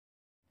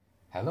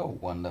Hello,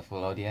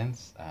 wonderful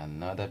audience.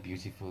 Another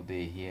beautiful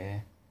day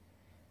here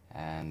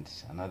and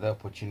another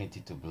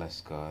opportunity to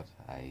bless God.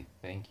 I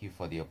thank you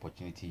for the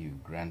opportunity you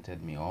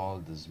granted me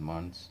all these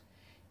months.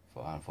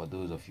 For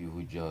those of you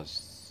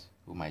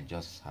who might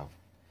just have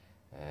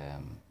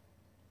um,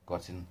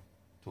 gotten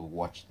to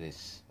watch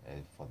this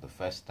for the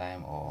first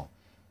time or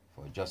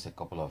for just a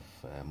couple of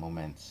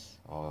moments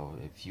or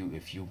a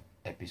few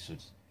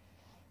episodes,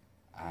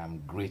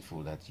 I'm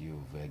grateful that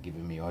you've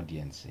given me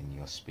audience in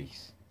your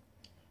space.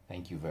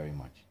 Thank you very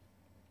much.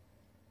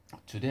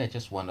 Today, I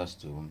just want us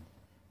to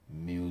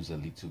muse a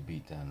little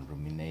bit and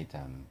ruminate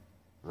and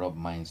rub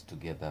minds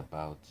together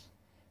about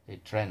a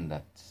trend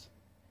that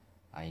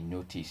I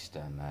noticed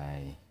and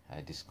I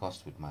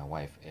discussed with my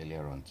wife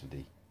earlier on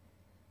today.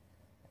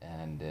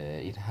 And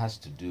it has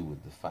to do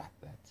with the fact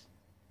that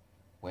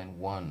when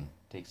one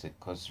takes a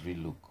cursory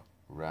look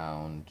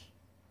around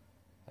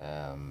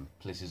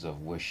places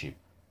of worship,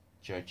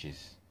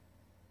 churches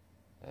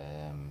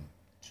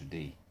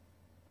today,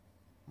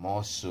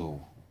 more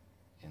so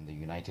in the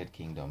United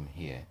Kingdom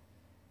here,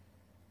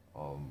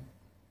 um,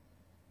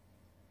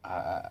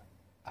 I,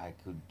 I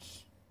could,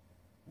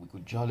 we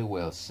could jolly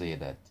well say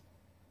that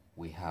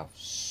we have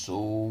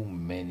so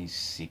many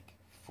sick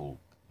folk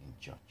in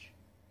church.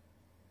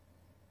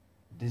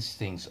 These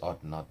things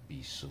ought not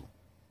be so.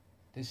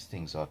 These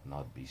things ought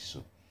not be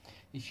so.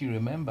 If you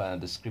remember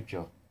the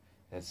scripture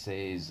that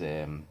says,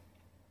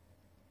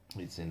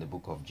 it's in the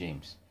book of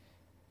James,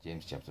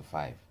 James chapter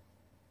 5,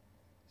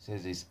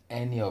 says, is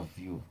any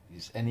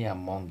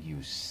among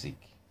you sick?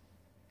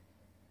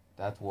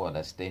 That word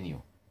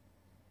asthenio,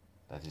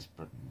 that is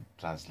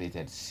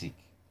translated sick,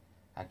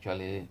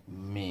 actually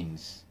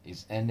means,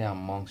 is any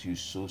amongst you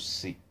so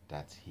sick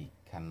that he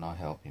cannot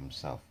help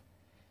himself?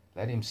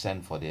 Let him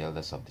send for the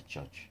elders of the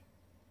church.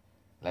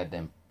 Let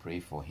them pray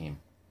for him.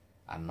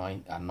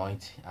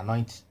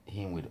 Anoint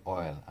him with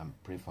oil and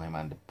pray for him,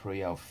 and the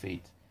prayer of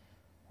faith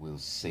will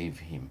save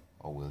him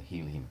or will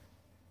heal him.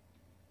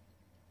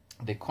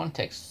 The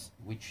context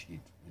which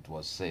it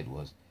was said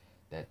was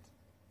that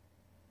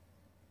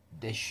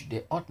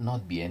there ought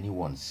not be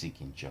anyone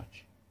sick in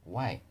church.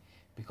 Why?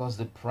 Because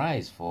the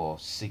price for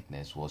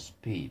sickness was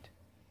paid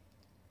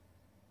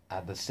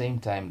at the same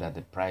time that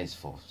the price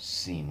for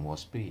sin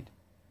was paid.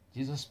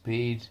 Jesus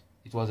paid,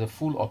 it was a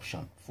full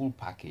option, full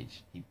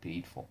package he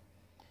paid for.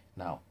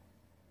 Now,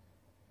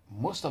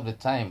 most of the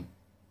time,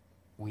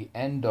 we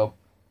end up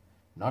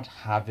not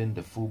having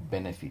the full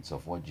benefits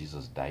of what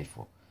Jesus died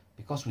for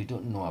because we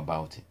don't know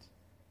about it.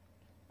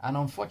 And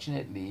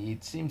unfortunately,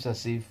 it seems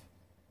as if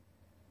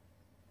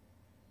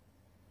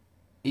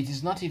it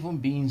is not even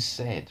being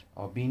said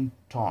or being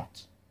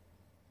taught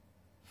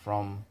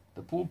from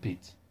the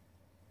pulpit.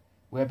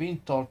 We are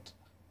being taught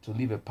to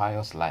live a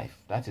pious life.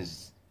 That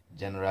is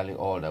generally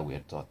all that we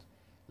are taught.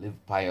 Live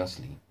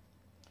piously.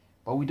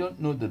 But we don't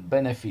know the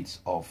benefits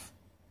of,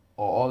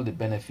 or all the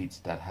benefits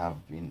that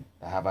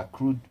have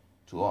accrued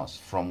to us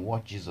from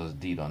what Jesus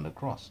did on the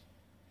cross.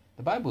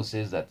 The Bible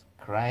says that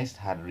Christ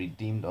had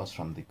redeemed us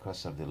from the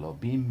curse of the law,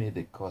 being made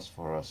a curse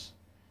for us.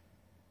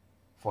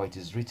 For it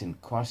is written,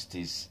 cursed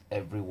is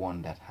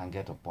everyone that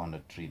hangeth upon the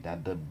tree,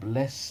 that the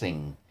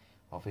blessing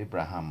of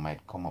Abraham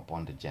might come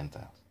upon the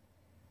Gentiles.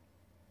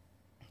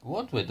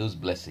 What were those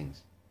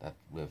blessings that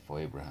were for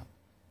Abraham?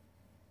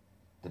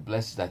 The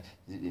blessings that,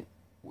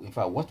 in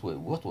fact, what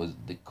was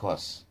the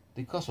curse?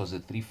 The curse was a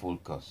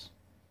threefold curse.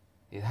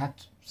 It had,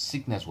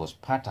 sickness was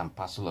part and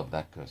parcel of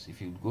that curse.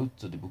 If you go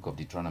to the book of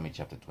Deuteronomy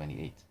chapter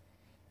 28,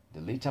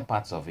 the later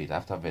parts of it,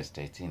 after verse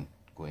 13,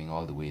 going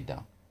all the way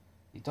down,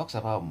 it talks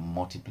about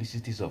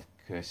multiplicities of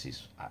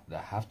curses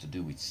that have to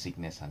do with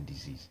sickness and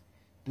disease.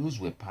 Those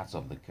were parts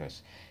of the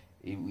curse.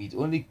 It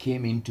only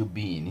came into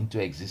being,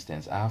 into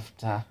existence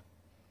after,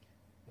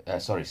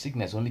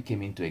 sickness only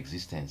came into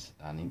existence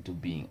and into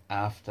being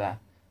after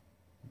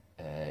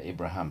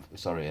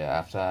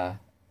after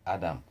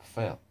Adam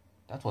fell.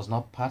 That was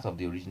not part of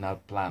the original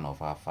plan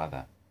of our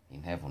Father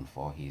in heaven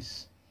for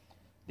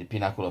the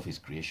pinnacle of his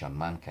creation,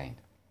 mankind.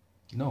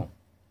 No.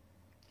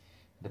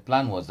 The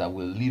plan was that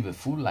we'll live a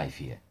full life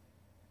here.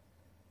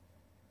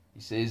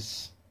 He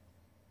says,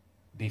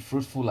 be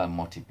fruitful and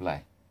multiply.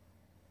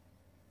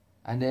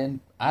 And then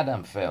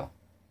Adam fell,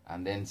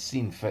 and then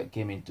sin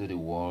came into the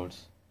world,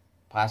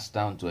 passed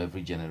down to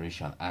every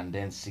generation, and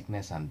then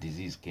sickness and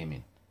disease came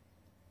in.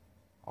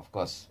 Of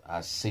course,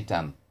 as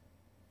Satan,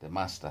 the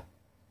master,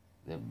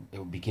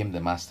 became the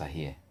master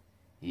here.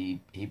 He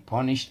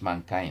punished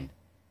mankind,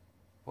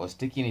 was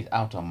taking it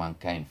out on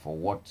mankind for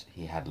what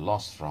he had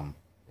lost from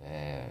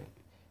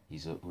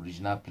his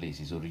original place,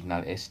 his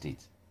original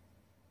estate.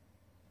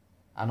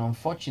 And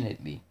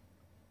unfortunately,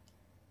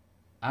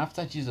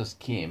 after Jesus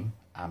came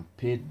and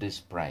paid this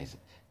price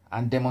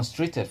and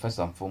demonstrated first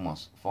and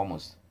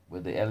foremost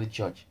with the early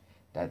church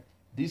that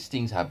these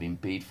things have been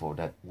paid for,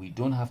 that we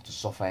don't have to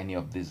suffer any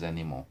of this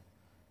anymore.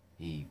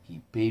 He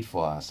paid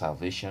for our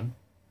salvation,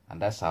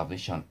 and that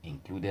salvation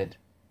included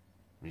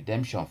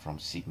redemption from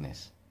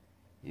sickness.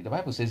 The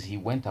Bible says he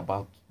went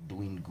about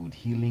doing good,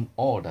 healing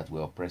all that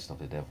were oppressed of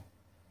the devil.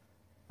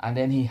 And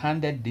then he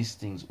handed these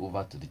things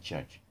over to the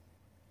church.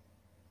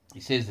 He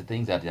says, the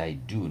things that I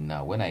do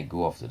now, when I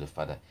go off to the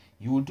Father,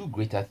 you will do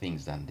greater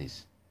things than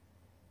this.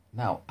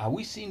 Now, are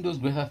we seeing those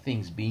greater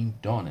things being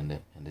done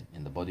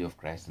in the body of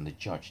Christ, in the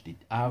church, the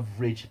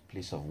average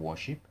place of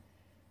worship?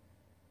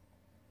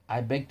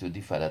 I beg to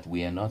differ that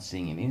we are not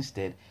seeing it.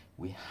 Instead,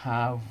 we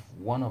have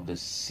one of the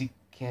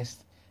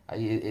sickest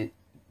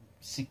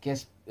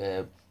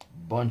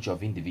bunch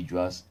of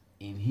individuals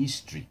in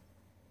history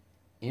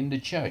in the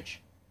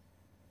church.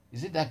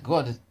 Is it that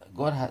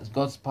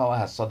God's power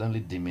has suddenly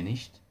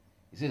diminished?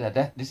 Is it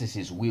that this is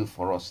his will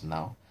for us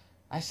now?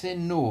 I say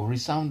no,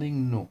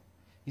 resounding no.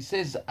 He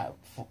says,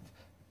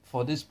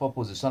 for this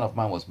purpose the Son of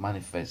Man was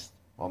manifest,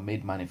 or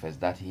made manifest,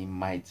 that he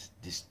might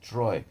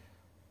destroy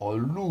or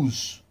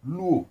lose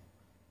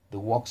the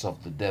works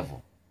of the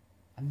devil.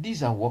 And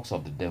these are works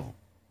of the devil.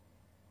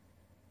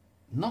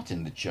 Not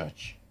in the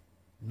church.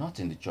 Not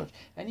in the church.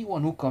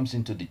 Anyone who comes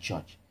into the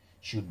church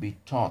should be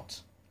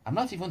taught. I'm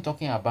not even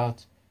talking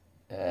about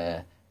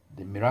the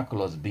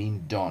miraculous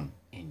being done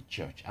in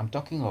church. I'm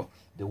talking of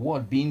the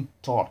word being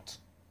taught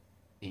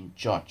in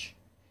church,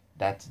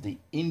 that the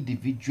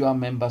individual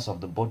members of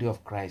the body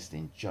of Christ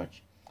in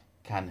church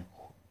can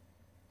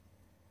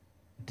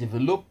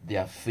develop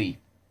their faith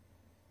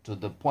to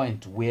the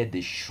point where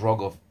they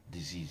shrug off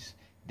disease.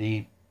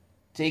 They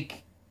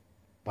take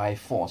by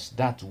force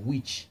that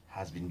which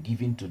has been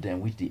given to them,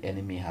 which the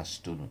enemy has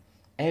stolen.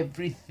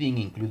 Everything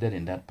included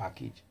in that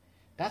package.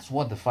 That's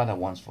what the Father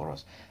wants for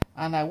us.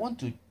 And I want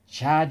to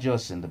charge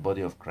us in the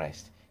body of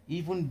Christ,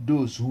 even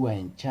those who are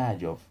in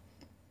charge of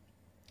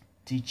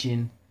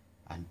teaching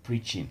and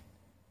preaching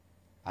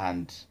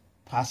and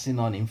passing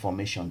on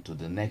information to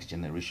the next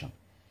generation,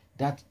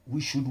 that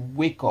we should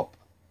wake up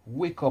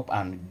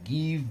and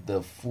give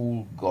the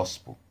full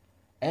gospel.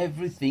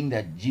 Everything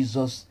that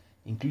Jesus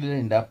included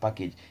in that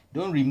package.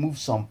 Don't remove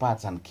some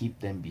parts and keep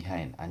them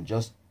behind and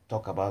just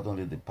talk about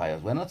only the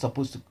pious. We're not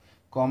supposed to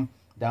come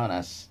down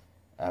as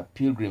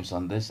pilgrims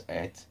on this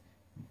earth,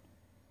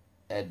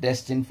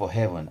 destined for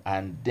heaven,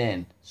 and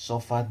then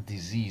suffer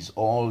disease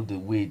all the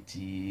way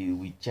till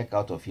we check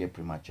out of here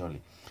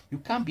prematurely. You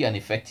can't be an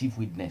effective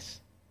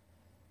witness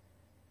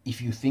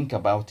if you think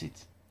about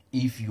it.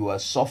 If you are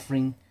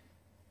suffering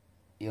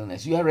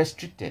illness, you are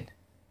restricted.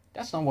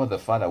 That's not what the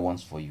Father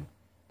wants for you.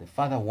 The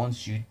Father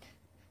wants you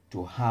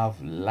to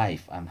have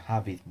life and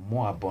have it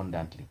more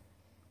abundantly,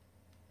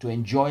 to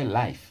enjoy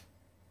life,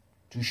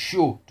 to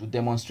show, to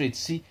demonstrate,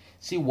 see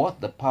what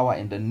the power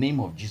in the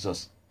name of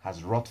Jesus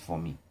has wrought for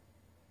me.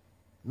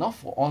 Not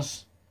for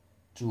us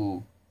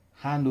to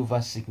hand over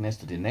sickness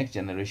to the next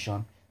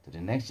generation,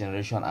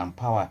 and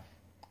power.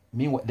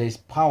 Meanwhile, there is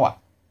power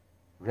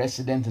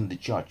resident in the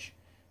church,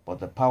 but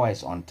the power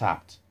is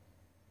untapped.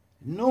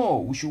 No,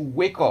 we should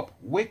wake up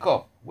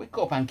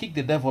and kick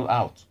the devil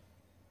out.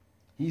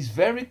 He's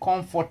very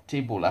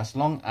comfortable as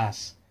long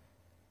as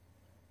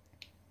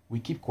we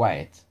keep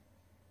quiet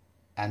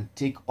and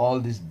take all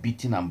this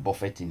beating and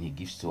buffeting he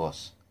gives to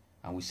us,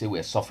 and we say we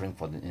are suffering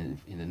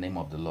in the name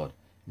of the Lord.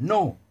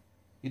 No,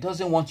 he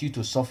doesn't want you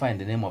to suffer in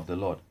the name of the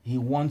Lord. He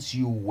wants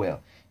you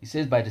well. He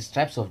says, by the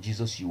stripes of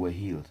Jesus you were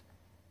healed.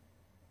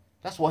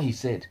 That's what he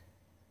said.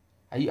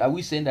 Are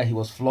we saying that he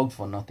was flogged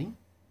for nothing?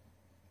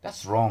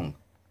 That's wrong.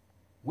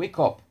 Wake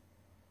up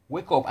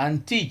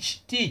and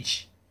teach.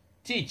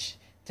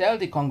 Tell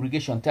the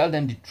congregation, tell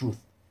them the truth.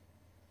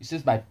 He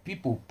says, my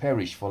people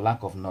perish for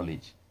lack of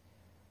knowledge.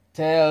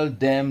 Tell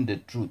them the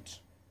truth.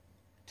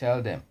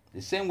 Tell them.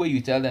 The same way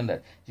you tell them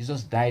that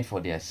Jesus died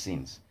for their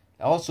sins,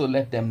 also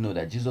let them know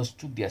that Jesus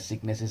took their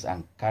sicknesses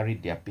and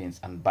carried their pains,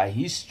 and by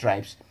his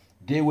stripes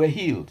they were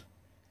healed.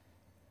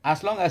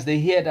 As long as they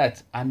hear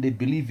that and they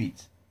believe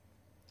it,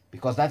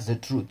 because that's the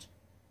truth,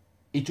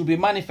 it will be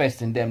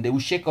manifest in them. They will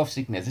shake off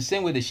sickness the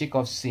same way they shake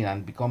off sin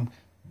and become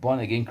born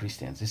again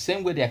Christians. The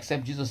same way they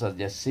accept Jesus as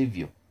their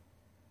Savior,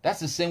 that's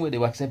the same way they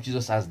will accept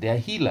Jesus as their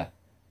healer,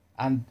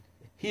 and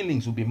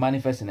healings will be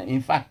manifest in them.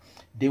 In fact,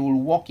 they will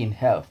walk in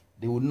health.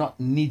 They will not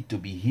need to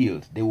be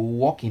healed. They will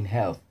walk in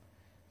health.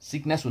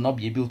 Sickness will not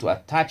be able to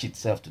attach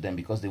itself to them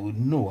because they will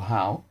know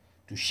how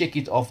to shake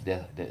it off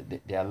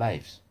their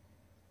lives.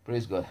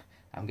 Praise God.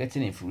 I'm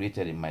getting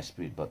infuriated in my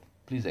spirit, but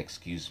please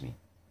excuse me.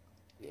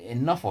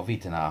 Enough of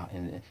it in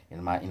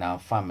our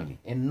family.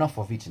 Enough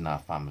of it in our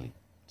family.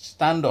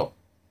 Stand up.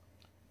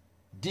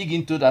 Dig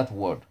into that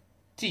word.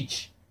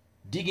 Teach.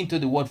 Dig into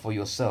the word for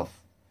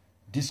yourself.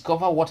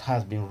 Discover what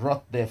has been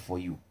wrought there for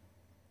you,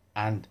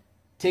 and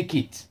take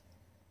it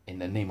in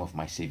the name of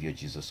my Savior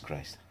Jesus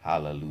Christ.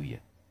 Hallelujah.